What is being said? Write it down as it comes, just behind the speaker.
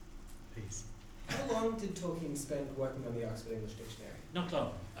long did Tolkien spend working on the Oxford English Dictionary? Not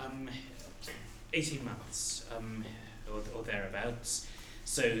long. 18 months, or thereabouts.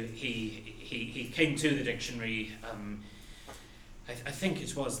 So he came to the dictionary, I think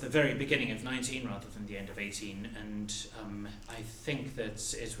it was the very beginning of 19 rather than the end of 18, and I think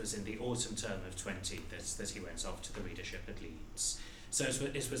that it was in the autumn term of 20 that he went off to the readership at Leeds. So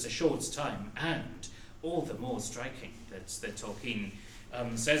it was a short time, and all the more striking that Tolkien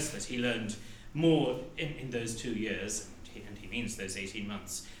says that he learned more in those 2 years, and he means those 18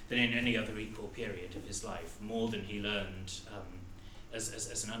 months, than in any other equal period of his life, more than he learned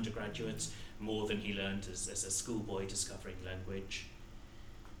as an undergraduate, more than he learned as a schoolboy discovering language,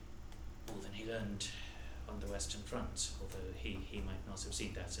 more than he learned on the Western Front, although he might not have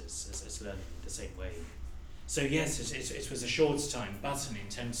seen that as learning the same way. So yes, it was a short time, but an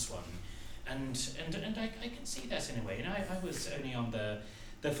intense one, and I can see that in a way. And I was only on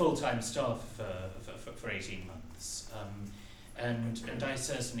the full-time staff for 18 months, and I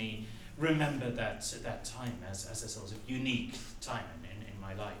certainly remember that time as a sort of unique time in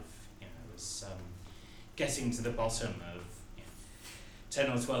my life. You know, it was getting to the bottom of 10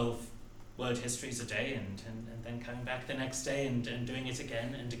 or 12 world histories a day, and then coming back the next day and doing it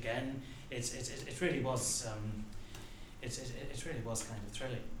again and again. It really was it really was kind of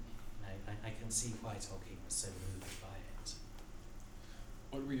thrilling. I can see why Tolkien was so moved by it.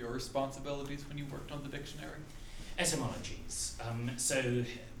 What were your responsibilities when you worked on the dictionary? Etymologies. So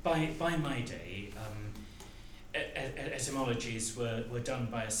by my day, etymologies were done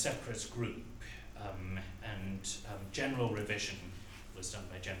by a separate group, and general revision was done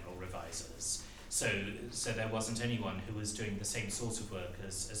by general revisers. So there wasn't anyone who was doing the same sort of work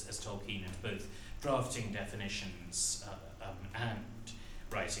as Tolkien, and both drafting definitions and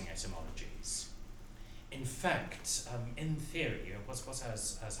writing etymologies. In fact, in theory, what I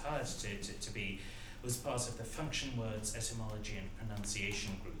was hired to be was part of the function words, etymology and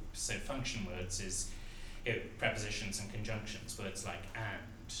pronunciation group. So function words is prepositions and conjunctions, words like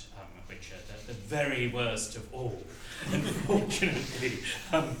and, which are the very worst of all. Unfortunately,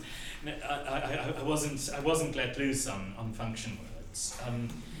 I wasn't let loose on function words,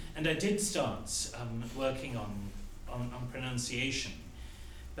 and I did start working on pronunciation,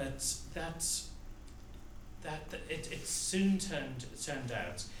 but it soon turned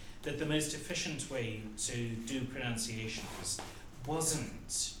out that the most efficient way to do pronunciations wasn't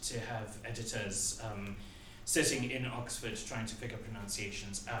to have editors sitting in Oxford trying to figure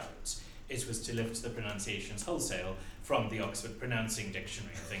pronunciations out. It was to lift the pronunciations wholesale from the Oxford Pronouncing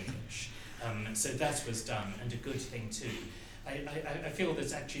Dictionary of English. So that was done, and a good thing too. I feel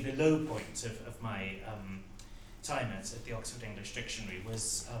that actually the low point of my time at the Oxford English Dictionary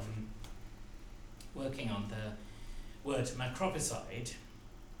was working on the word macropicide.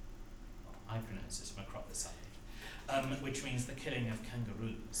 I pronounce it macropicide, which means the killing of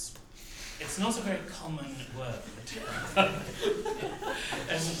kangaroos. It's not a very common word,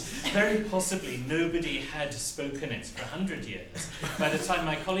 and very possibly nobody had spoken it for 100 years. By the time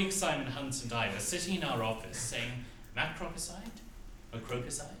my colleague Simon Hunt and I were sitting in our office saying, macropicide?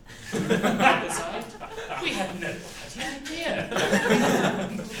 Macropicide? Macropicide? We had no bloody idea.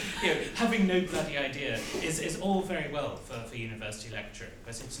 Having no bloody idea is all very well for university lecturing,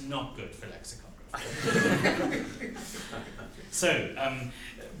 but it's not good for lexicography. So,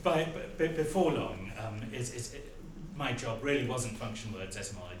 before long, my job really wasn't function words,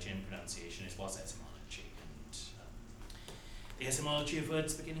 etymology and pronunciation, it was etymology. And the etymology of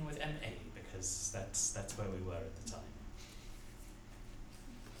words beginning with M-A, because that's where we were at the time.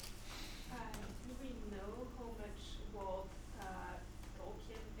 Do we know how much what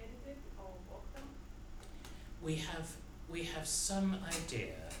Tolkien edited or worked on? We have some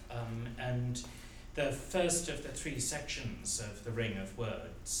idea, and the first of the 3 sections of the Ring of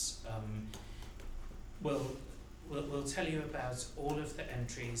Words will tell you about all of the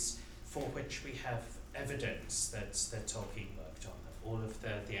entries for which we have evidence that Tolkien worked on them, all of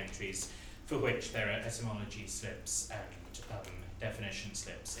the entries for which there are etymology slips and definition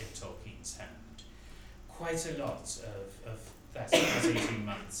slips in Tolkien's hand. Quite a lot of that 18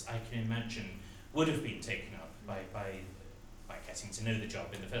 months, I can imagine, would have been taken up by getting to know the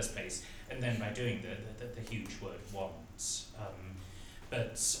job in the first place, and then by doing the huge word want.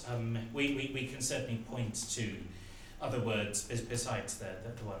 But we can certainly point to other words besides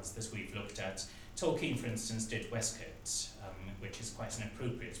the ones that we've looked at. Tolkien, for instance, did waistcoat, which is quite an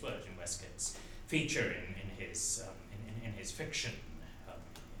appropriate word in Westcott's feature in his fiction.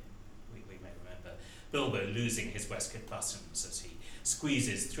 We may remember Bilbo losing his waistcoat buttons as he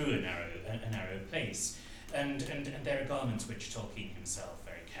squeezes through a narrow place. And there are garments which Tolkien himself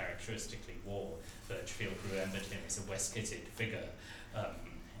very characteristically wore. Birchfield remembered him as a waistcoated figure in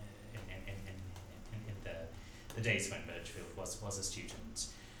the days when Birchfield was a student.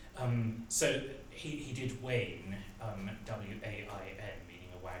 So he did Wain, W-A-I-N, meaning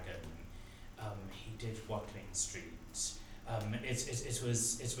a wagon. He did Watling Street. It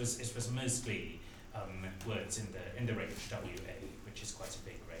was mostly words in the range W-A, which is quite a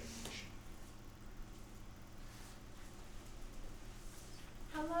big range.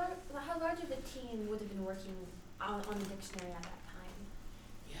 How large of a team would have been working on the dictionary at that time?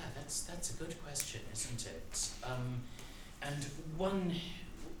 Yeah, that's a good question, isn't it? And one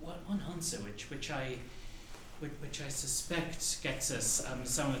answer which I suspect gets us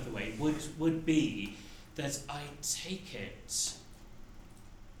some of the way would be that I take it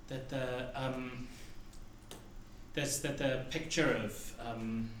that the picture of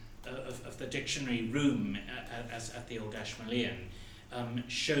the dictionary room as at the Old Ashmolean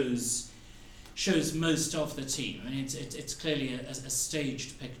shows most of the team. I mean, it's clearly a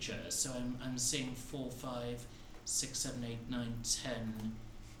staged picture. So I'm seeing 4, 5, 6, 7, 8, 9, 10,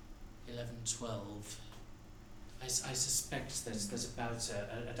 11, 12. I suspect there's about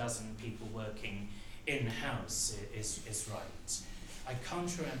a dozen people working in-house is right. I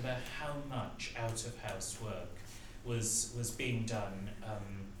can't remember how much out-of-house work was being done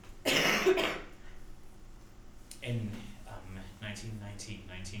in 1919,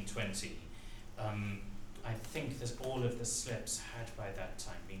 1920. I think that all of the slips had by that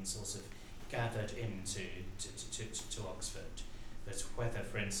time been sort of gathered into to Oxford. But whether,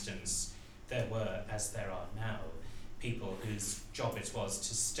 for instance, there were, as there are now, people whose job it was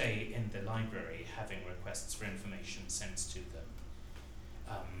to stay in the library having requests for information sent to them.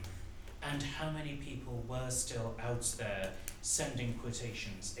 And how many people were still out there sending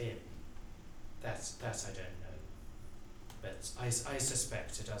quotations in, that I don't know. But I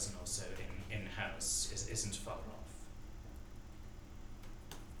suspect a dozen or so in-house isn't far off.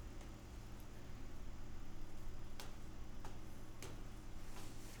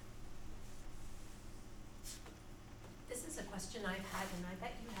 This is a question I've had, and I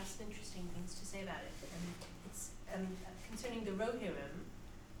bet you have some interesting things to say about it. It's concerning the Rohirrim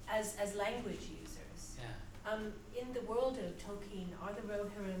as language users. Yeah. In the world of Tolkien, are the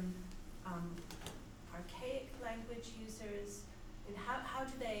Rohirrim archaic language users, and how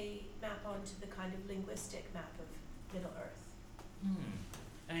do they map onto the kind of linguistic map of Middle Earth?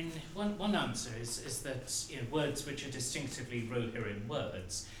 I mean, one answer is that words which are distinctively Rohirrim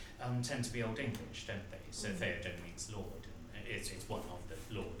words tend to be Old English, don't they? So Theoden means Lord, and it's one of the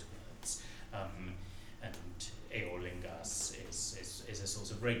Lord words. And Eorlingas is a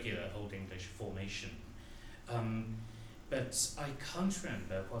sort of regular Old English formation. But I can't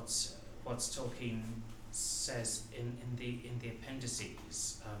remember what Tolkien says in the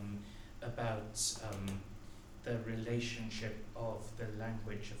appendices about the relationship of the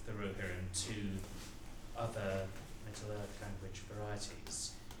language of the Rohirrim to other Middle Earth language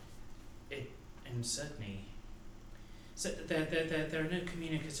varieties. And certainly, so there are no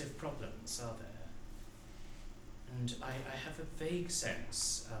communicative problems, are there? And I have a vague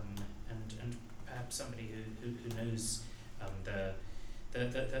sense, and perhaps somebody who knows the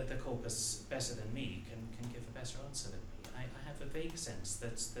corpus better than me can give a better answer than me. I have a vague sense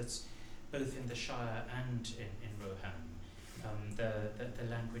that both in the Shire and in Rohan, the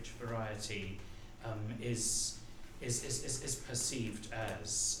language variety is perceived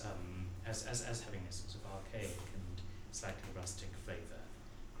as having a sort of archaic and slightly rustic flavour.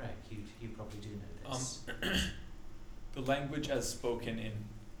 Greg, you probably do know this. The language as spoken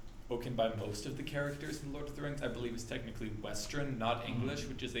by most of the characters in Lord of the Rings, I believe, is technically Western, not English,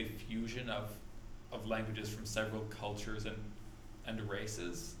 which is a fusion of languages from several cultures and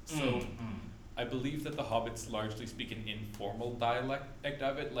races. So I believe that the hobbits largely speak an informal dialect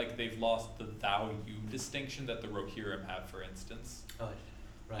of it, like they've lost the thou-you distinction that the Rohirrim have, for instance. Oh,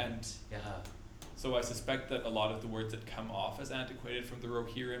 right. And yeah. So I suspect that a lot of the words that come off as antiquated from the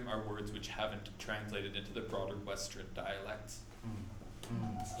Rohirrim are words which haven't translated into the broader Western dialects.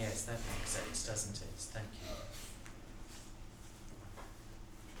 Yes, that makes sense, doesn't it? Thank you.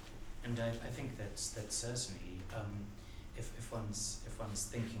 And I think that certainly, if one's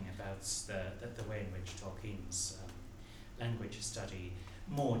thinking about the way in which Tolkien's language study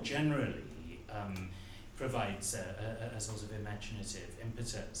more generally provides a sort of imaginative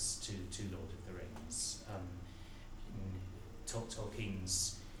impetus to Lord of the Rings.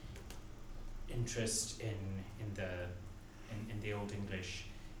 Tolkien's interest in the Old English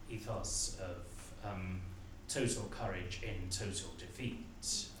ethos of total courage in total defeat,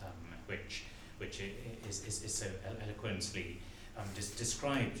 which is so eloquently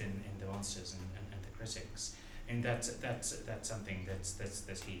described in the monsters and the critics, and that's something that's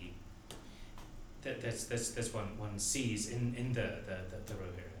one sees in the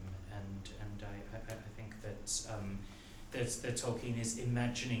Rohirrim, and I think that Tolkien is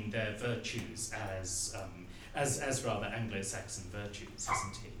imagining their virtues as rather Anglo-Saxon virtues,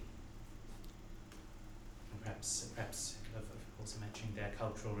 isn't he? And perhaps of course imagining their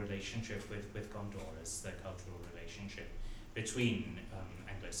cultural relationship with Gondor as the cultural relationship between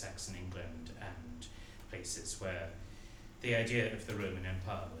Anglo-Saxon England and places where the idea of the Roman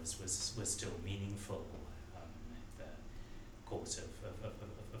Empire was still meaningful. The court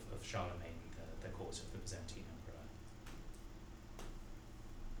of Charlemagne, the court of the Byzantine Emperor.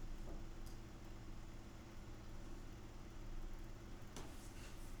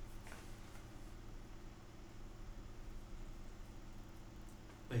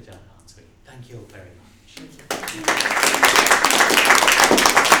 We're done, aren't we? Thank you all very much.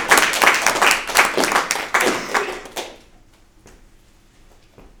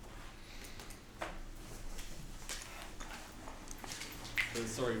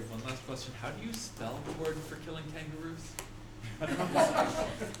 Sorry, one last question. How do you spell the word for killing kangaroos? Macropicide.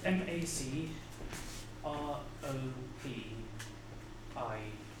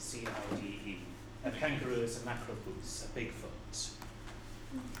 A kangaroo is a macropus, a bigfoot.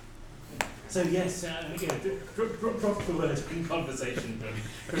 So yes, drop the word in conversation.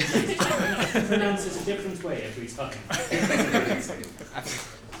 Pronounce it a different way every time.